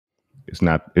It's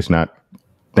not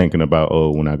thinking about,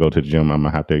 oh, when I go to the gym, I'm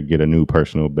gonna have to get a new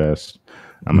personal best.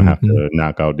 I'm gonna have to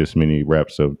knock out this many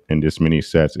reps of and this many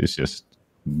sets. It's just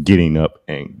getting up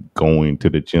and going to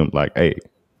the gym. Like, hey,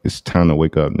 it's time to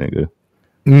wake up, nigga.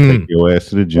 Take your ass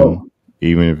to the Whoa. gym,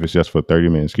 even if it's just for 30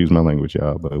 minutes. Excuse my language,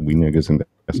 y'all, but we niggas, and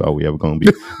that's all we ever gonna be.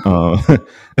 Whoa,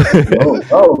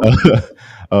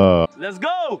 whoa. Let's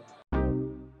go.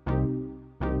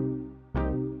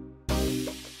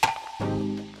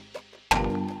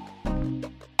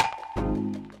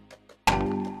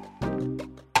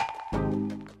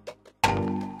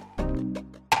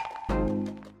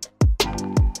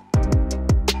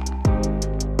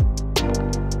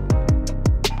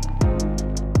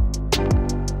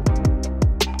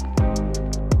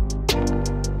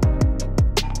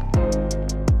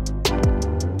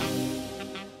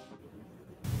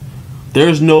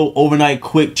 There's no overnight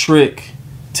quick trick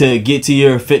to get to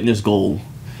your fitness goal.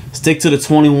 Stick to the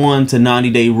 21 to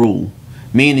 90-day rule,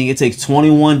 meaning it takes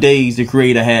 21 days to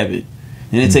create a habit,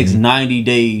 and it takes 90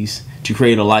 days to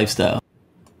create a lifestyle.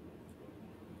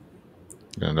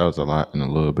 Yeah, that was a lot in a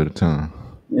little bit of time.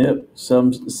 Yep.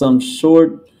 Some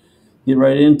short, get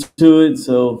right into it.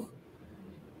 So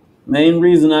main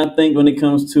reason I think when it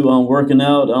comes to working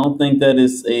out, I don't think that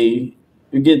is you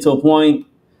get to a point.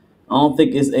 I don't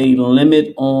think it's a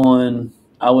limit on,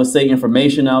 I would say,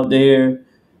 information out there.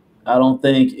 I don't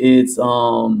think it's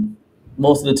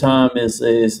most of the time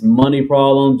it's money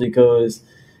problems, because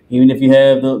even if you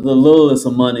have the littlest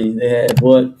of money, they have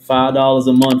 $5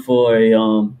 a month for a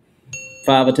 $5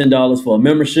 or $10 for a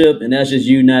membership, and that's just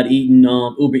you not eating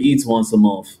Uber Eats once a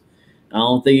month. I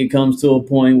don't think it comes to a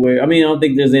point where, I don't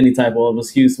think there's any type of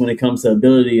excuse when it comes to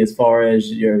ability as far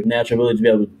as your natural ability to be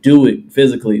able to do it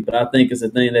physically. But I think it's a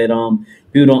thing that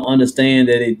people don't understand,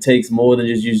 that it takes more than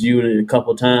just use you a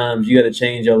couple times. You got to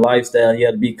change your lifestyle. You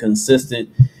got to be consistent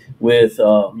with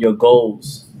your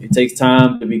goals. It takes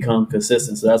time to become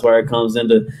consistent. So that's why it comes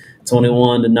into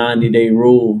 21 to 90-day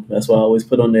rule. That's why I always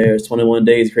put on there, it's 21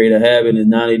 days to create a habit and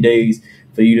 90 days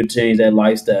for you to change that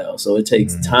lifestyle. So it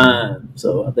takes time.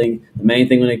 So I think the main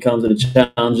thing when it comes to the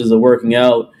challenges of working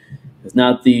out, it's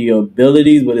not the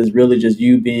abilities, but it's really just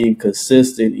you being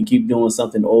consistent and keep doing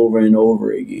something over and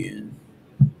over again.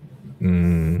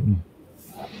 You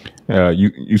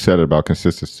said it about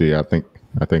consistency. I think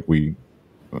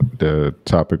the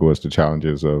topic was the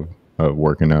challenges of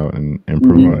working out and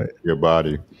improving your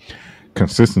body.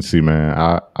 Consistency, man.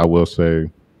 I will say,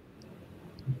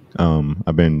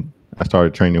 I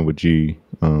started training with G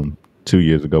 2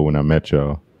 years ago when I met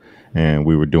y'all, and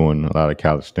we were doing a lot of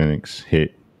calisthenics,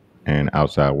 HIIT, and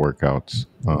outside workouts.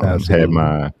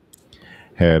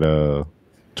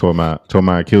 Tore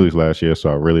my Achilles last year, so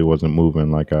I really wasn't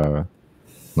moving like I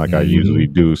usually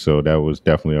do. So that was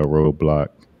definitely a roadblock.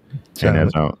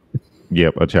 Challenge. And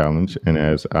a challenge. And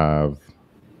as I've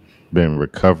been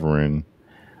recovering,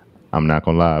 I'm not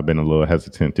gonna lie, I've been a little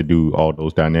hesitant to do all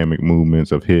those dynamic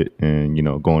movements of HIIT and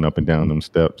going up and down them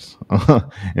steps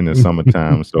in the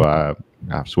summertime. So I've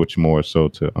switched more so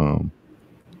to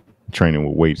training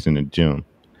with weights in the gym.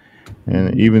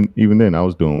 And even then, I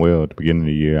was doing well at the beginning of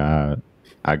the year.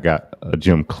 I got a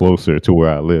gym closer to where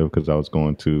I live because I was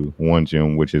going to one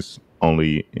gym which is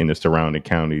only in the surrounding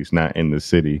counties, not in the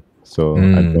city. So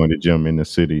I joined a gym in the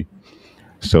city.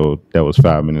 So that was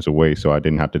 5 minutes away. So I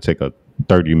didn't have to take a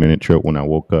 30-minute trip when I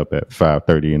woke up at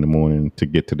 5:30 in the morning to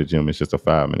get to the gym. It's just a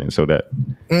 5 minute. So that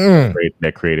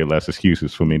created less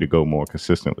excuses for me to go more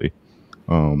consistently.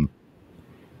 And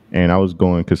I was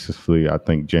going consistently, I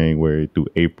think January through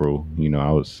April.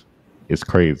 It's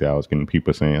crazy. I was getting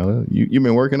people saying, "Oh, you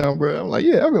been working out, bro?" I'm like,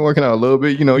 "Yeah, I've been working out a little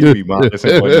bit." You be modest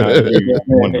and whatnot. You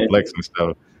want to flex and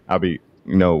stuff. I'll be,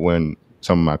 when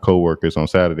some of my coworkers on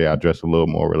Saturday, I dress a little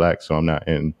more relaxed, so I'm not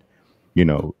in,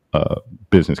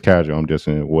 business casual. I'm just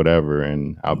in whatever,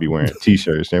 and I'll be wearing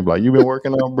T-shirts. They'll be like, "You been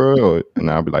working out, bro?"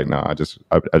 And I'll be like, "Nah, I just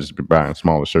been buying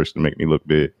smaller shirts to make me look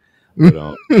big."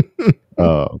 But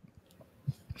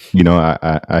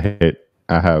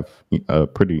I have a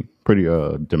pretty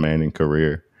demanding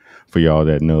career, for y'all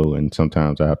that know, and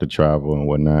sometimes I have to travel and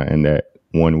whatnot. And that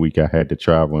 1 week I had to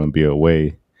travel and be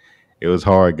away, it was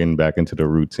hard getting back into the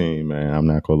routine, man. I'm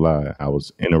not gonna lie. I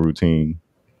was in a routine,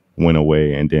 went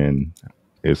away, and then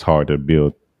it's hard to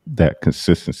build that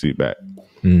consistency back.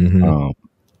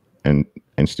 And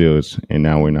still, and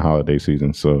now we're in the holiday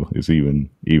season, so it's even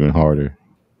harder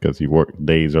because you work,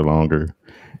 days are longer,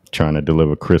 trying to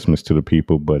deliver Christmas to the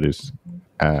people. But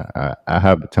I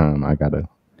have the time. I gotta,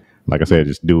 like I said,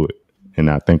 just do it and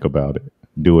not think about it.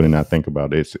 Do it and not think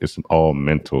about it. It's all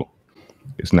mental.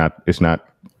 It's not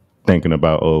thinking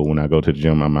about, oh, when I go to the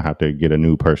gym, I'm gonna have to get a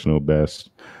new personal best.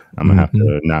 I'm gonna have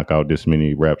to knock out this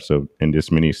many reps of and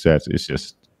this many sets. It's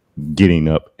just getting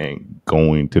up and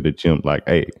going to the gym. Like,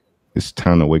 hey, it's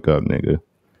time to wake up, nigga.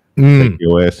 Take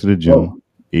your ass to the gym,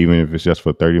 even if it's just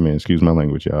for 30 minutes. Excuse my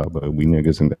language, y'all, but we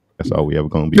niggas, and that's all we ever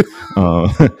gonna be. Oh,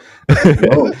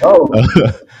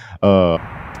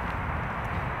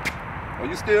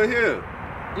 you still here?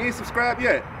 You ain't subscribed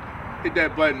yet? Hit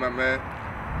that button, my man.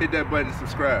 Hit that button to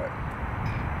subscribe.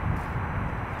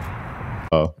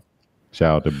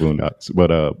 Shout out to Boondocks, but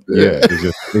yeah,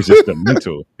 it's just the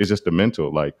mental. It's just the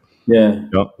mental. Like, Yeah.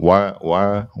 why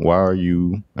are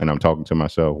you? And I'm talking to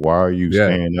myself. Why are you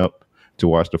staying up to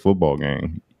watch the football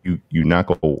game? You not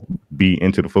gonna be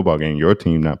into the football game. Your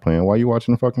team not playing. Why are you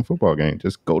watching the fucking football game?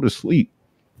 Just go to sleep.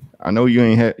 I know you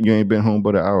ain't been home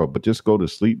but an hour, but just go to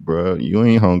sleep, bro. You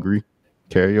ain't hungry.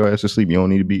 Carry your ass to sleep. You don't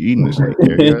need to be eating to sleep.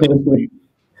 Carry your ass to sleep.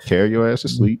 Carry your ass to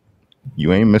sleep.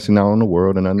 You ain't missing out on the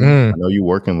world, and I know you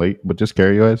working late, but just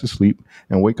carry your ass to sleep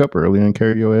and wake up early and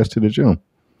carry your ass to the gym.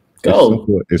 Go.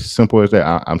 It's simple as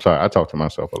that. I'm sorry, I talk to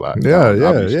myself a lot.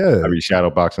 I be shadow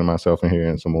boxing myself in here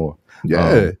and some more.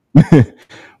 Yeah.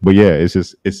 But yeah,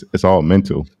 it's all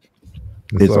mental.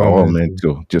 It's all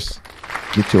mental. Just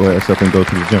get your ass up and go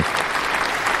to the gym.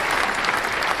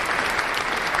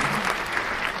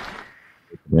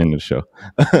 End of the show.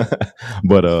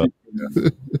 But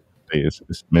it's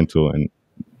mental, and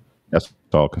that's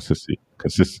all consistency.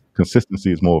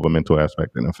 Consistency is more of a mental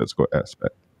aspect than a physical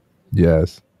aspect.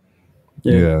 Yes.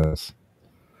 Yeah. Yes.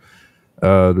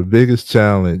 The biggest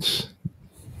challenge,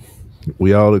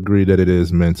 we all agree that it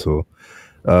is mental.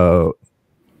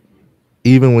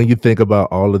 Even when you think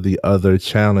about all of the other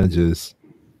challenges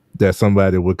that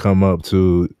somebody would come up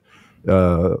to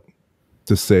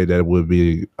say that it would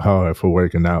be hard for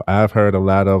working out. I've heard a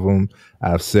lot of them.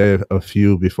 I've said a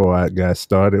few before I got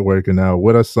started working out.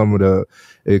 What are some of the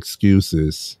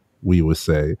excuses we would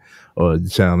say, or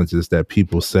challenges that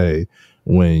people say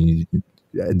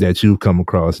that you've come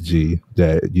across, G,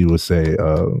 that you would say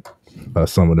are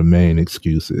some of the main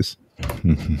excuses?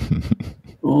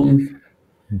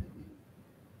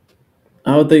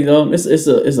 I would think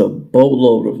it's a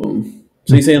boatload of them.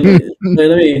 So you're saying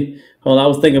let me hold on, I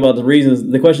was thinking about the reasons.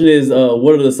 The question is,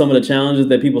 what are some of the challenges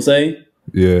that people say?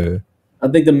 Yeah. I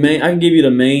think I can give you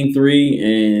the main three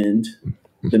and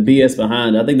the BS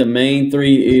behind it. I think the main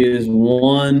three is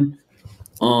one,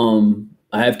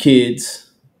 I have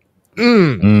kids.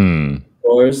 Of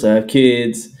course, I have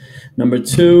kids. Number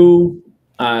two,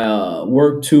 I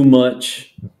work too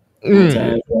much.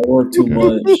 Sometimes I work too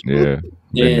much. Yeah.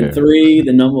 And three,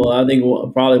 I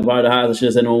think probably the highest I should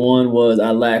have said number one was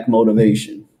I lack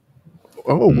motivation.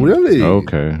 Oh, really?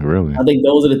 Okay, really. I think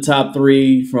those are the top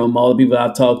three from all the people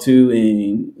I've talked to,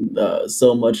 and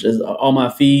so much as all my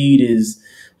feed is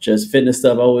just fitness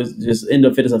stuff. I always just end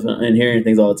up fitness stuff and hearing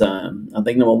things all the time. I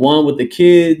think number one with the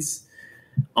kids,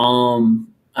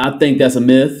 I think that's a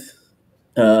myth.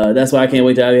 That's why I can't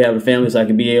wait to have a family so I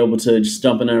can be able to just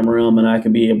jump in that realm and I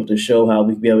can be able to show how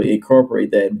we can be able to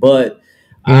incorporate that. But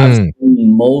I've seen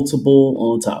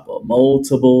multiple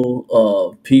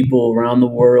people around the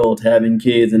world having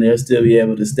kids and they'll still be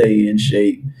able to stay in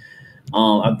shape.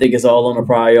 I think it's all on a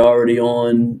priority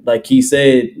on, like he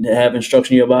said, having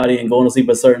structure in your body and going to sleep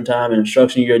at a certain time and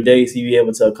structuring your day so you be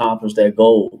able to accomplish that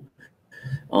goal.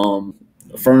 A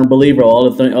firm believer,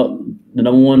 the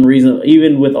number one reason,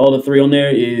 even with all the three on there,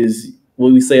 is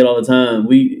what we say it all the time.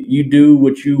 You do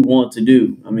what you want to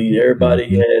do. I mean, everybody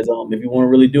has, if you want to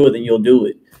really do it, then you'll do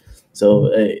it.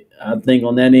 So I think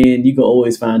on that end, you can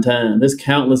always find time. There's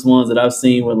countless ones that I've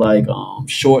seen with like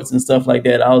shorts and stuff like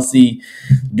that. I'll see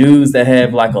dudes that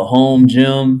have like a home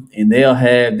gym and they'll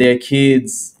have their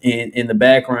kids in the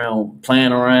background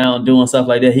playing around, doing stuff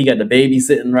like that. He got the baby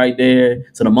sitting right there.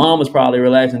 So the mom is probably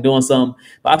relaxing, doing something.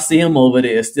 But I see him over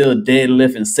there still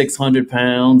deadlifting 600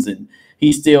 pounds and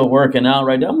he's still working out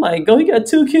right there. I'm like, he got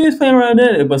two kids playing around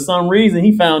there. But for some reason,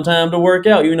 he found time to work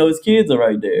out, even though his kids are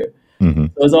right there. So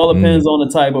it all depends on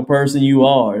the type of person you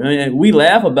are. I mean, we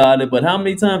laugh about it, but how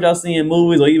many times y'all see in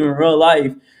movies or even in real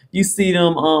life, you see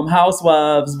them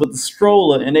housewives with the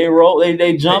stroller and they roll,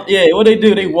 they jump. Yeah, what they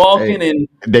do? They walking and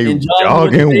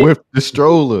jogging with the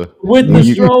stroller.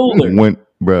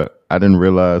 Bruh, I didn't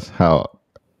realize how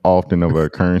often of an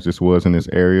occurrence this was in this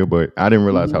area, but I didn't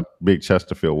realize how big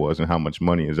Chesterfield was and how much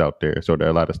money is out there. So there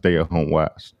are a lot of stay-at-home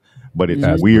wives. But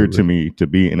it's weird to me to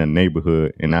be in a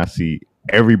neighborhood and I see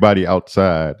everybody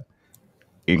outside,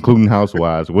 including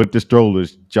housewives, with the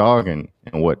strollers jogging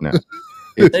and whatnot.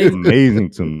 It's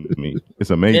amazing to me. It's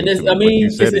amazing. And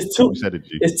it's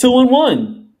 2 in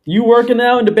 1. You working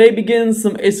out and the baby getting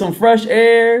some fresh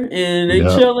air and they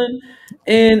Yep. chilling.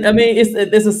 And I mean,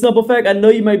 it's a simple fact. I know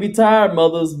you may be tired,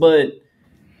 mothers, but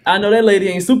I know that lady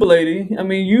ain't super lady. I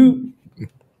mean, you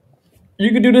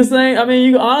could do the same. I mean,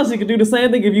 you honestly could do the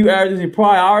same thing if you actually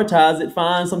prioritize it.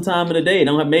 Find some time in the day.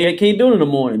 Don't have maybe you can't do it in the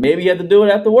morning. Maybe you have to do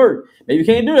it after work. Maybe you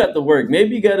can't do it after work.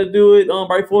 Maybe you got to do it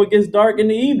right before it gets dark in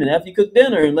the evening after you cook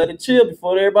dinner and let it chill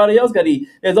before everybody else got to eat.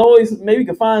 There's always maybe you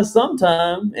can find some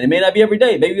time, and it may not be every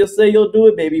day. Maybe you'll say you'll do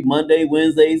it maybe Monday,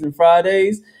 Wednesdays, and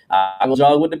Fridays. I go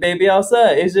jog with the baby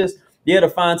outside. It's just you have to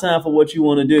find time for what you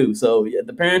want to do. So yeah,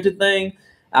 the parenting thing.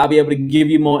 I'll be able to give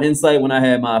you more insight when I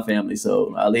have my family.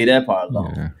 So I'll leave that part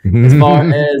alone. Yeah. As far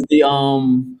as the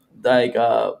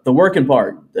working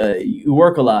part, you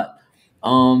work a lot.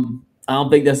 I don't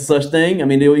think that's such thing. I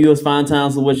mean, you always find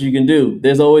times for what you can do.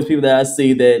 There's always people that I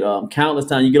see that countless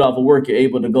times you get off of work, you're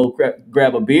able to go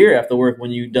grab a beer after work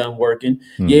when you're done working.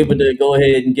 You're able to go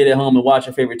ahead and get at home and watch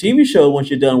your favorite TV show once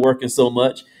you're done working so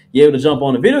much. You're able to jump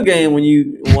on a video game when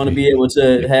you want to be able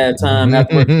to have time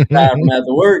after work, tired from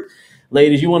after work.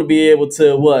 Ladies, you want to be able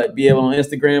to what? Be able on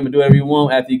Instagram and do whatever you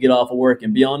want after you get off of work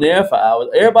and be on there for hours.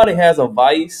 Everybody has a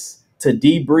vice to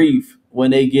debrief when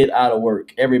they get out of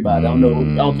work. Everybody. I don't know.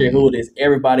 I don't care who it is.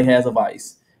 Everybody has a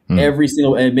vice. Every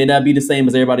single, and it may not be the same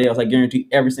as everybody else. I guarantee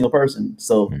every single person.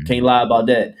 So can't lie about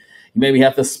that. You maybe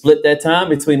have to split that time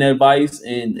between that vice,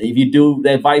 and if you do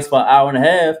that vice for an hour and a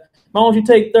half, why don't you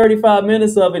take 35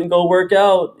 minutes of it and go work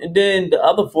out, and then the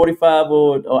other 45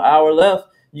 or hour left,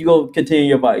 you go continue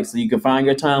your vice. So you can find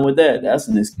your time with that. That's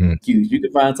an excuse. You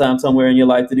can find time somewhere in your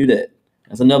life to do that.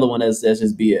 That's another one that's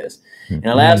just BS. And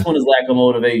the last one is lack of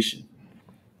motivation.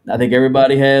 I think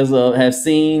everybody has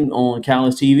seen on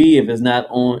countless TV, if it's not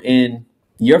on in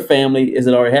your family, is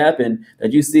it already happened,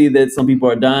 that you see that some people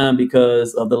are dying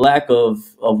because of the lack of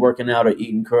working out or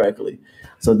eating correctly.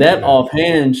 So that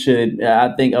offhand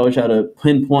I think I would try to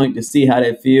pinpoint to see how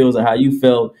that feels or how you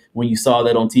felt when you saw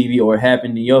that on TV or it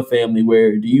happened in your family.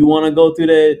 Where do you want to go through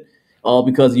that? All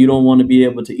because you don't want to be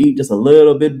able to eat just a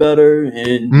little bit better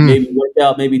and maybe work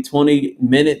out maybe 20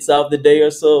 minutes out the day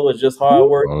or so. It's just hard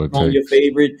work on your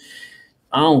favorite,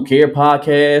 I don't care,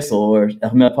 podcast or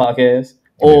FMF podcast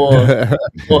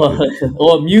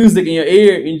or music in your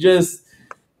ear and just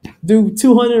do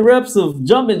 200 reps of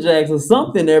jumping jacks or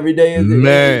something every day and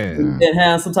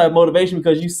have some type of motivation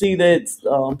because you see that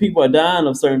people are dying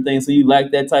of certain things, so you lack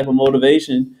that type of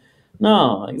motivation.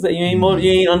 No, like I said, you ain't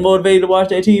unmotivated to watch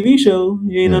that TV show.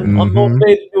 You ain't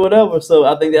unmotivated to do whatever. So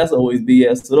I think that's always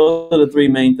BS. So those are the three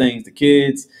main things: the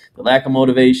kids, the lack of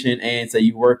motivation, and say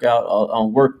you work out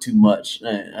on work too much.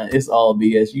 It's all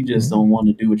BS. You just don't want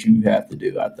to do what you have to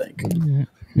do. I think.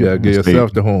 Yeah, give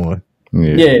yourself the horn.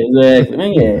 Yeah, exactly.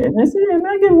 Man, yeah.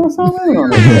 Man, give me something on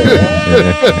that.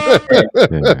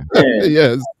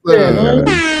 Yes.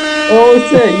 Oh,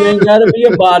 say you ain't gotta be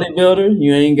a bodybuilder.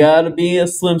 You ain't gotta be a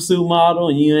swimsuit model.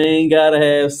 And you ain't gotta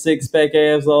have 6-pack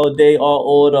abs all day, all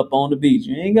oiled up on the beach.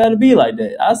 You ain't gotta be like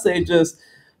that. I say just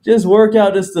work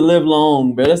out just to live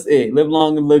long, bro. That's it. Live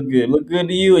long and look good. Look good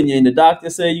to you, and the doctor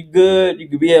say you good. You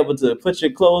could be able to put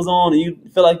your clothes on, and you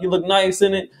feel like you look nice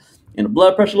in it. And the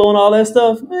blood pressure low and all that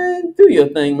stuff, man, do your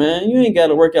thing, man. You ain't got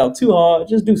to work out too hard.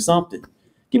 Just do something.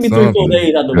 Give me 3-4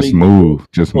 days out the week.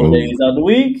 Just 4 move. days out the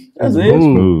week. That's it.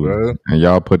 Move, bro. And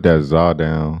y'all put that za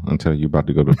down until you about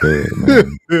to go to bed,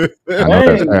 man.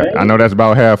 I know that's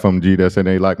about half of them, G, that say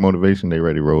they like motivation. They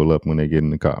ready to roll up when they get in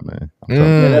the car, man.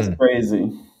 Yeah, that's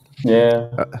crazy. Yeah.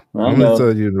 I'm going to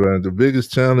tell you, man, the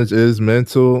biggest challenge is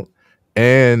mental.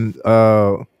 And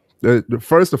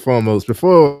first and foremost,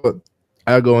 before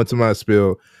I go into my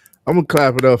spiel, I'm gonna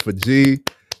clap it up for G.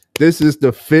 This is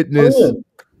the fitness, you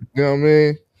know what I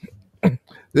mean?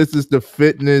 This is the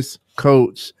fitness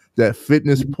coach, that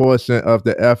fitness portion of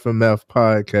the FMF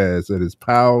podcast. It is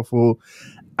powerful.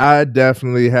 I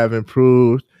definitely have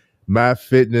improved my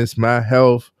fitness, my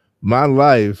health, my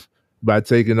life by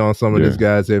taking on some of this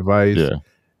guy's advice.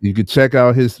 You can check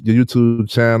out his YouTube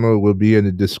channel, it will be in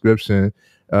the description.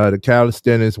 The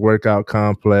Calisthenics Workout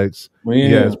Complex.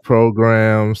 He has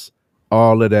programs,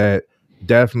 all of that.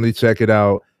 Definitely check it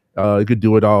out. You could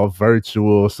do it all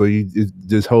virtual, so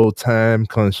this whole time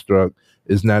construct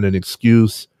is not an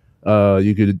excuse.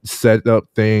 You could set up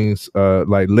things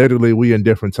like literally we in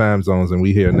different time zones and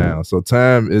we here now. So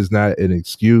time is not an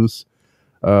excuse.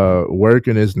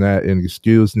 Working is not an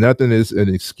excuse. Nothing is an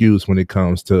excuse when it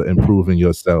comes to improving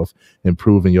yourself,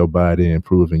 improving your body,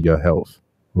 improving your health,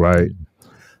 right?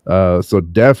 So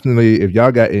definitely, if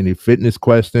y'all got any fitness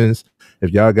questions, if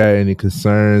y'all got any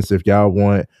concerns, if y'all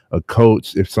want a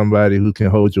coach, if somebody who can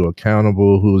hold you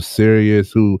accountable, who's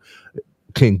serious, who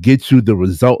can get you the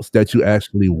results that you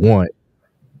actually want,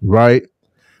 right?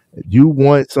 If you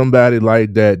want somebody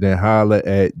like that, then holler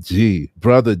at G,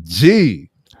 brother G.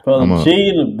 Brother I'm G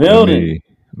in the let building.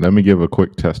 me give a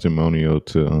quick testimonial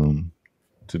to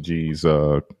G's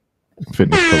fitness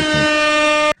coaching.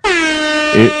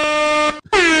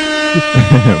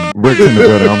 Bricks in the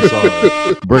building. I'm sorry.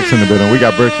 Bricks in the building. We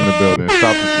got bricks in the building.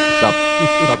 Stop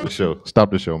the show.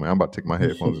 Stop the show, man. I'm about to take my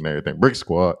headphones and everything. Brick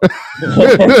Squad. It's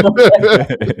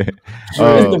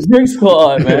the Brick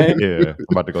Squad, man. Yeah, I'm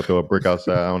about to go throw a brick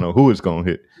outside. I don't know who it's gonna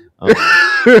hit.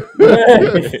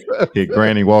 Hit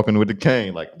Granny walking with the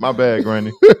cane. Like, my bad,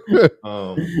 Granny.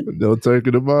 No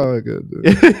turkey to mug.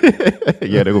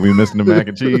 Yeah, they're gonna be missing the mac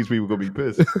and cheese. People gonna be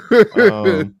pissed.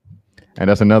 And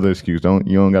that's another excuse.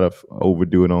 You don't gotta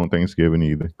overdo it on Thanksgiving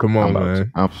either. Come on,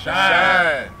 man.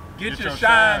 Shine. Get your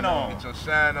shine on. Get your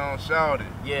shine on, shout it.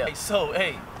 Yeah. Hey, so,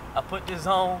 hey, I put this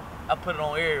on. I put it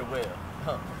on everywhere.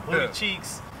 Booty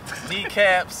cheeks,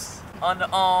 kneecaps,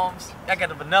 underarms. I got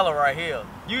the vanilla right here.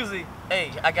 Usually,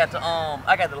 hey, I got the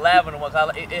lavender ones.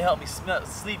 It helped me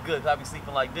sleep good. 'Cause I be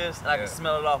sleeping like this, and I can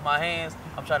smell it off my hands.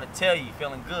 I'm trying to tell you,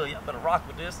 feeling good. Y'all better rock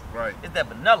with this. Right. It's that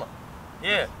vanilla.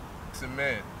 Yeah. Listen,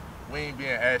 man, we ain't being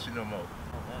ashy no more.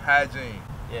 Hygiene.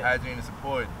 Yeah. Hygiene is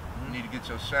important. You need to get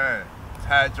your shine. It's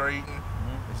hydrating.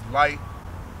 It's light.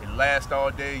 It lasts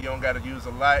all day. You don't got to use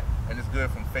a lot, and it's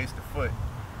good from face to foot.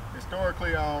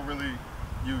 Historically, I don't really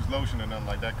use lotion or nothing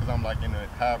like that because I'm like in a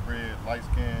hybrid, light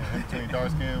skin, in between dark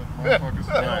skin motherfuckers.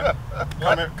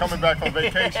 Coming back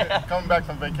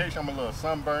from vacation, I'm a little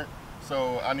sunburnt,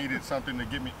 so I needed something to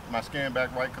get my skin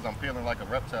back right because I'm feeling like a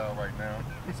reptile right now.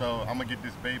 So I'm gonna get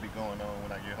this baby going on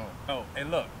when I get home. Oh, and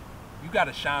look, you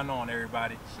gotta shine on,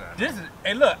 everybody.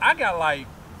 Hey, look, I got like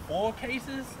 4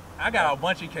 cases. I got a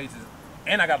bunch of cases.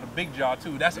 And I got the big jar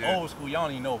too. That's old school. Y'all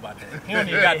don't even know about that. He don't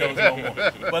even got those no more.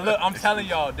 But look, I'm telling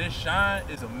y'all, this shine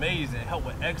is amazing. Help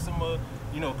with eczema,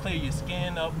 clear your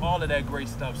skin up, all of that great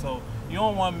stuff. So you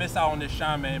don't want to miss out on this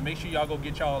shine, man. Make sure y'all go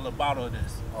get y'all a bottle of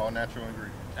this. All natural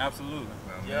ingredients. Absolutely.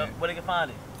 Yep. Where they can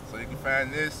find it? So you can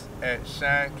find this at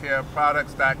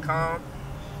shinecareproducts.com.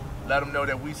 Let them know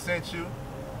that we sent you.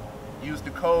 Use the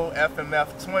code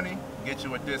FMF20, get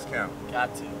you a discount.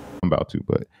 Got to. I'm about to,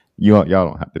 but y'all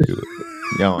don't have to do it.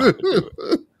 Y'all don't have to do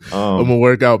it. I'm gonna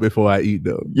work out before I eat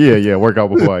though. Yeah, work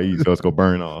out before I eat, so it's gonna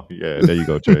burn off. Yeah, there you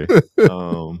go, Trey.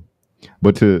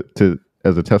 But to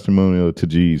as a testimonial to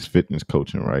G's fitness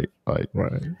coaching, right? Like,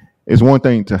 right. It's one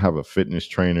thing to have a fitness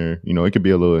trainer. It could be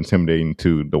a little intimidating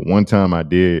too. The one time I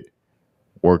did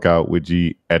work out with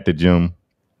G at the gym,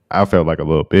 I felt like a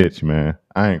little bitch, man.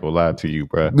 I ain't gonna lie to you,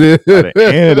 bro. At the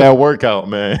end of that workout,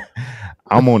 man,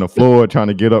 I'm on the floor trying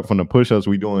to get up from the push-ups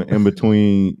we doing in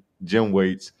between gym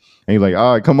weights. And he's like,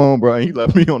 all right, come on, bro. And he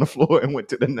left me on the floor and went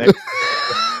to the next.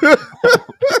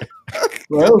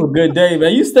 Bro, that was a good day,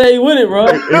 man. You stayed with it, bro.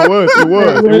 It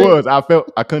was.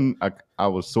 I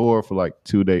was sore for like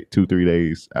 2-3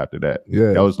 days after that.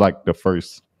 Yeah. That was like the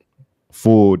first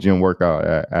full gym workout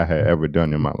I had ever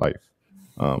done in my life.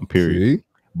 Period. See?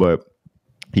 But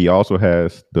he also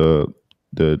has the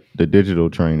digital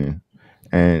training.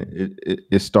 And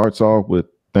it starts off with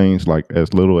things like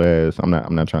as little as I'm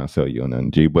not trying to sell you on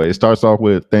nothing, G, but it starts off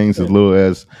with things as little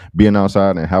as being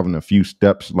outside and having a few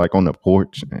steps like on the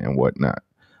porch and whatnot.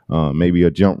 Maybe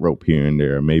a jump rope here and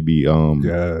there, maybe a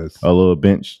little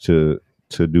bench to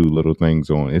do little things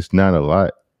on. It's not a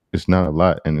lot.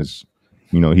 And it's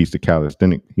he's the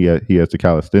calisthenic. He has the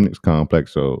calisthenics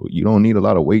complex, so you don't need a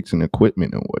lot of weights and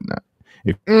equipment and whatnot.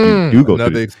 If you do go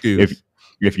another to the, excuse.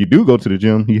 if you do go to the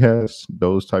gym, he has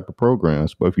those type of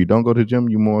programs. But if you don't go to the gym,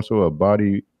 you're more so a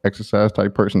body exercise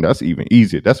type person. That's even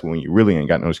easier. That's when you really ain't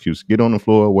got no excuse. Get on the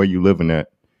floor where you living at.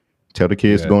 Tell the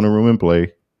kids to go in the room and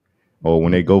play, or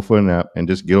when they go for a nap, and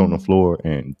just get on the floor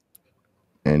and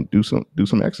do some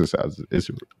exercises.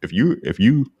 If you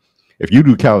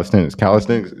do calisthenics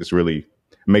is really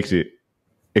makes it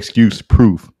excuse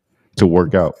proof to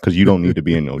work out because you don't need to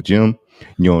be in no gym.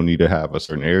 You don't need to have a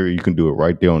certain area. You can do it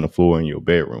right there on the floor in your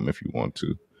bedroom if you want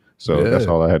to. So that's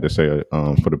all I had to say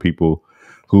for the people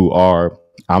who are.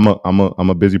 I'm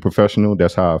a busy professional.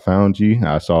 That's how I found G.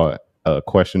 I saw a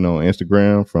question on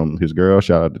Instagram from his girl.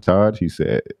 Shout out to Todd.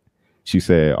 She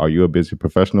said, "Are you a busy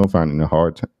professional having a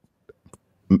hard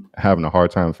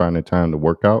time finding time to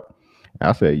work out?"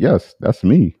 I said, "Yes, that's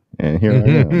me." And here I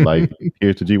am. Like,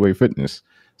 here's to G-Way Fitness.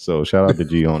 So shout out to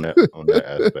G on that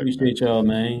aspect. Appreciate y'all,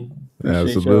 man.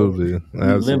 Absolutely.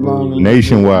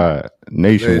 Nationwide,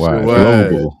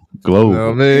 global. You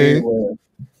know what I mean?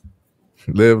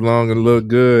 Live long and look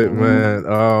good,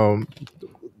 man.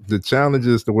 the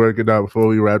challenges to working out before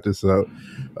we wrap this up.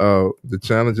 The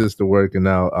challenges to working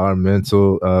out are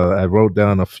mental. I wrote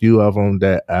down a few of them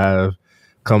that I've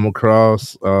come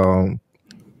across,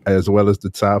 as well as the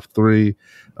top three.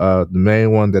 The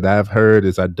main one that I've heard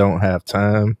is I don't have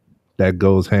time. That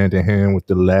goes hand in hand with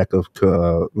the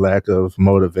lack of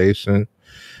motivation,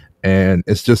 and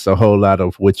it's just a whole lot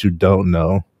of what you don't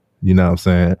know. You know what I'm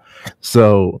saying?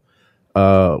 So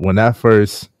when I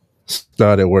first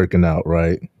started working out,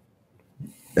 right?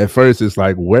 At first it's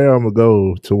like where I'm gonna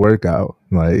go to work out.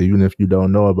 Like even if you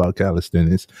don't know about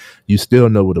calisthenics, you still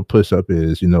know what a push up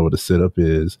is, you know what a sit up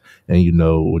is, and you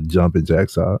know what jumping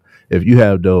jacks are. If you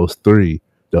have those three,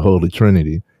 the holy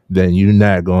trinity, then you're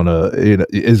not gonna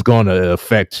it's gonna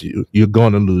affect you. You're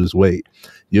gonna lose weight.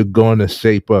 You're gonna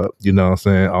shape up. You know what I'm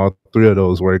saying? All three of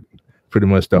those work pretty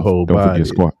much the whole Don't body. forget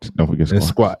squats. Don't forget And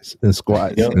squats.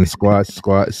 squats Yep. and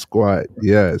squat.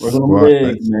 Yes, Work on the squat.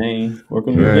 legs, man. Work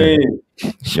on the Man.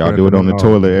 legs. Y'all do it on the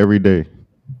toilet every day.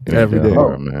 Every day.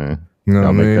 Hard, man. You know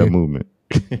Y'all what I make that mean? movement.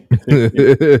 Yeah,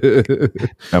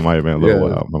 That might have been a little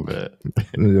wild. My bad.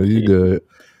 you good.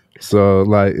 So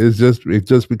like it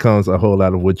just becomes a whole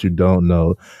lot of what you don't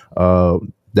know.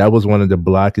 That was one of the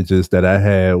blockages that I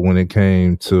had when it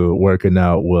came to working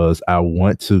out was I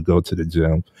want to go to the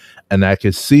gym and I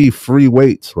could see free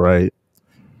weights, right?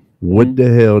 What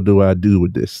the hell do I do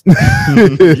with this?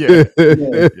 Yeah.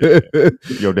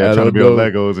 Yo, dad I trying to don't build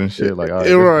know. Legos and shit. Like, all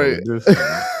Right. right, let's go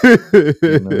with this.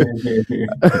 You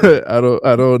know?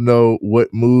 I don't know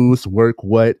what moves work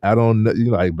what. I don't know.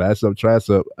 You know, like bicep,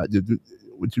 tricep.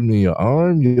 What you mean, your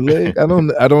arm, your leg? I don't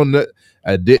know.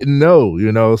 I didn't know.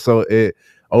 You know, so it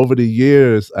over the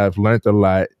years I've learned a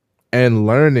lot, and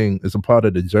learning is a part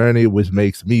of the journey, which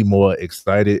makes me more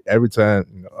excited every time.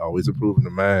 You know, always improving the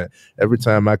mind. Every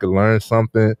time I can learn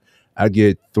something, I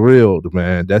get thrilled,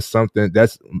 man. That's something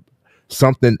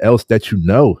else that you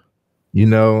know. You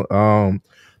know,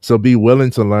 so be willing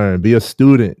to learn, be a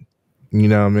student, you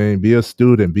know what I mean? Be a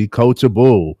student, be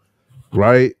coachable,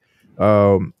 right?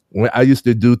 When I used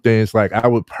to do things like I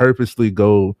would purposely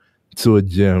go to a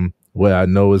gym where I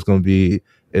know it's going to be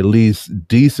at least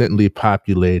decently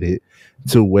populated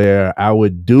to where I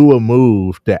would do a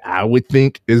move that I would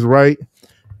think is right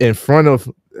in front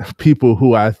of people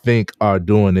who I think are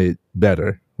doing it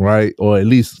better, right? Or at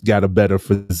least got a better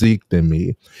physique than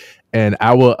me. And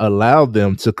I will allow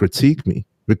them to critique me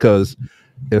because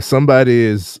if somebody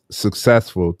is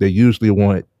successful, they usually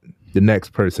want the next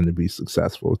person to be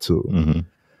successful too. Mm-hmm.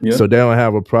 Yep. So they don't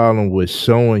have a problem with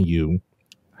showing you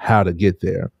how to get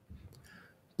there.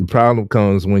 The problem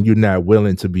comes when you're not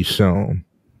willing to be shown,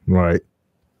 right?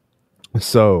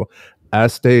 So I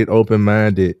stayed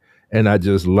open-minded and I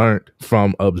just learned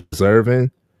from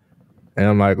observing. And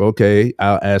I'm like, okay,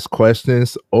 I'll ask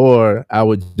questions, or I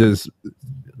would just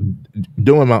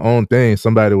doing my own thing.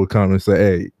 Somebody would come and say,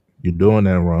 hey, you're doing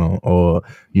that wrong, or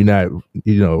you're not,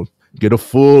 you know, get a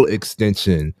full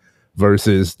extension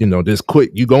versus, you know, this quick,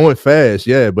 you going fast,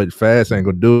 yeah, but fast ain't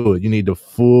gonna do it. You need the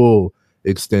full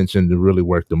extension to really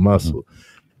work the muscle.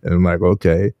 And I'm like,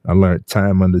 okay, I learned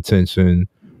time under tension,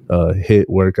 hit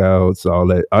workouts, all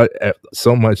that.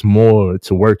 So much more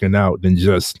to working out than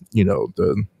just, you know,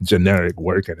 the generic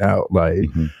working out. Like,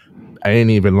 I ain't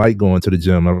even like going to the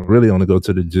gym. I really only go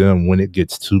to the gym when it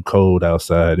gets too cold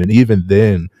outside. And even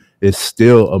then, it's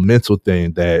still a mental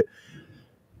thing that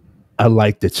I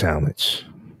like the challenge.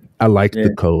 I like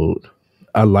the cold.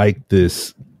 I like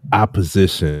this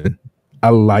opposition. I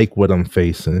like what I'm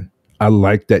facing. I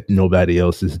like that nobody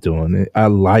else is doing it. I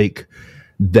like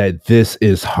that this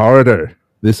is harder.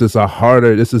 This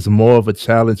is more of a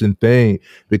challenging thing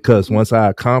because once I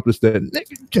accomplish that,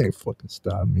 nigga, you can't fucking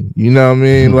stop me. You know what I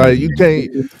mean? Like you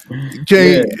can't, you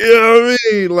know what I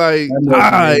mean? Like,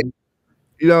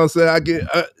 you know what I'm saying? I get,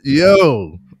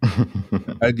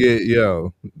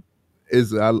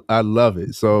 I love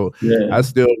it. So I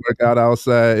still work out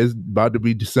outside. It's about to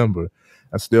be December.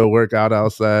 I still work out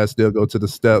outside, still go to the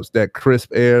steps, that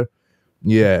crisp air.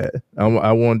 Yeah.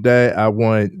 I want that. I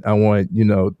want, you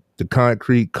know, the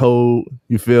concrete cold.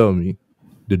 You feel me?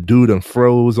 The dude done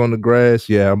froze on the grass.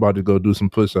 Yeah, I'm about to go do some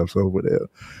push-ups over there.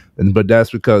 But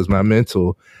that's because my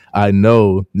mental, I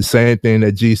know the same thing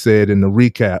that G said in the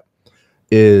recap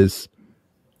is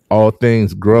all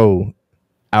things grow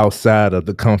outside of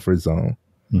the comfort zone.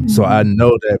 So I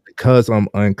know that because I'm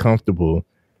uncomfortable,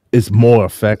 it's more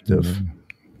effective.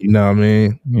 You know what I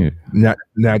mean? Yeah.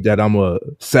 Not that I'm a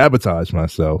sabotage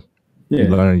myself. You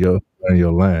learn learn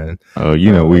your line.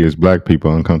 You know, we as black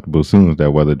people uncomfortable as soon as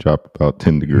that weather drop about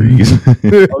 10 degrees.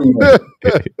 Oh,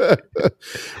 yeah.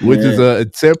 Which is Yeah. a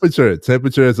temperature.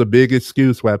 Temperature is a big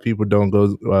excuse why people don't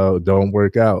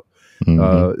work out.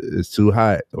 Mhm. It's too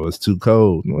hot or it's too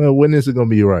cold. Well, when is it gonna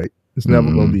be right? It's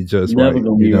never gonna be just Never right.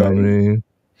 gonna You be know what I right. mean?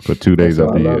 For 2 days That's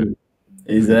out why I the love year. it.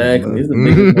 Exactly. It's the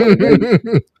biggest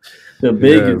motivation. The Yeah,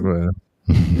 biggest, man.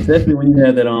 especially when you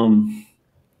have that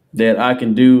I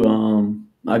can do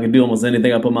almost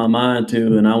anything I put my mind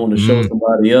to, and I want to show Mm,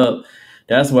 somebody up.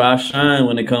 That's where I shine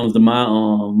when it comes to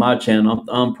my channel.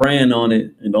 I'm praying on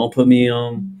it, and don't put me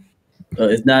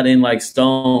it's not in like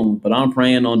stone, but I'm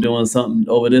praying on doing something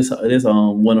over this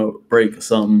winter break or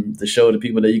something to show the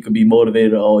people that you can be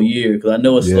motivated all year. Because I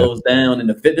know it yeah. slows down in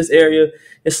the fitness area.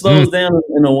 It Mm, slows down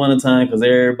in the winter time because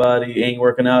everybody ain't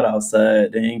working out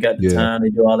outside. They ain't got the yeah. time to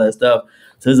do all that stuff.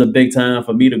 So it's a big time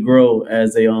for me to grow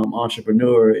as a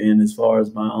entrepreneur, and as far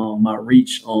as my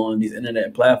reach on these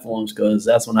internet platforms, because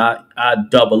that's when I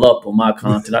double up on my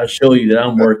content. I show you that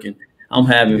I'm working, I'm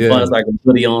having fun. Yeah. It's like a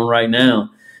hoodie on right now.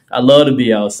 I love to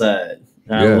be outside.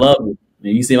 I Yeah. love it.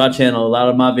 And you see my channel, a lot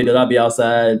of my videos, I'll be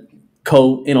outside,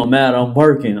 coat, it don't matter. I'm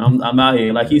working. I'm out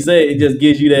here. Like he said, it just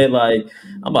gives you that like,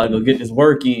 I'm about to go get this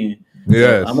work in. So I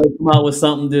Yes. might come out with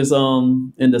something this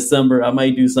in December. I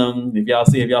might do something. If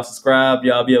y'all subscribe,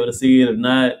 y'all be able to see it. If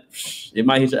not, it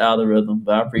might hit your algorithm.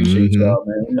 But I appreciate Hmm. y'all,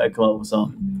 man. We gotta come up with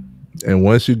something. And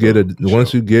once you get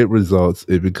once you get results,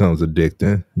 it becomes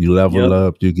addicting. You level Yep.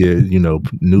 up, you get,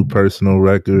 new personal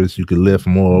records, you can lift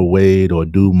more weight or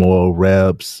do more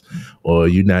reps, or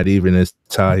you're not even as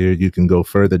tired, you can go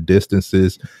further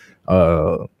distances.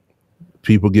 Uh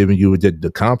People giving you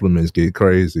the compliments get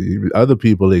crazy. Other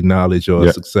people acknowledge your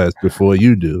Yeah. success before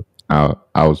you do. I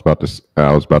was about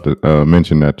to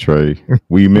mention that, Trey.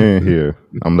 We men here.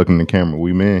 I'm looking at the camera.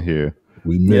 We men here.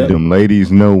 We Yep. men. Them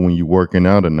ladies know when you working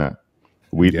out or not.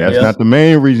 That's Yep. Yes. not the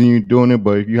main reason you're doing it,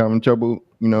 but if you're having trouble,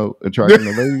 attracting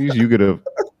the ladies, you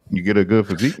get a good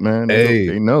physique, man. Hey,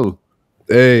 They know.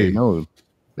 They hey, know.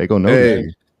 They gonna notice hey.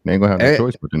 you. They ain't gonna have no And,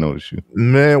 choice but to notice you.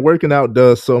 man, working out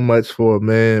does so much for a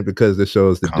man because it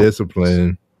shows the Confidence.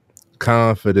 discipline,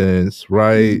 confidence,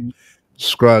 right?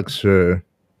 Structure,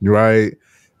 right?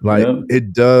 Like Yep.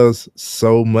 it does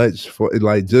so much for,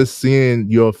 like, just seeing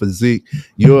your physique.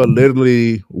 You're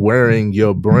literally wearing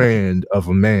your brand of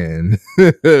a man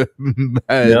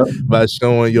by, Yep. by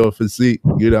showing your physique.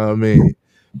 You know what I mean?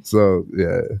 So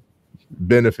yeah,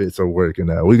 benefits of working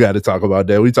out. We got to talk about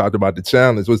that. We talked about the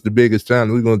challenge. What's the biggest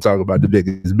challenge? We're gonna talk about the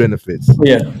biggest benefits.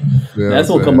 Yeah. You know what I'm That's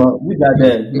what come saying? up. We got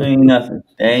that. Ain't nothing.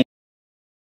 Ain't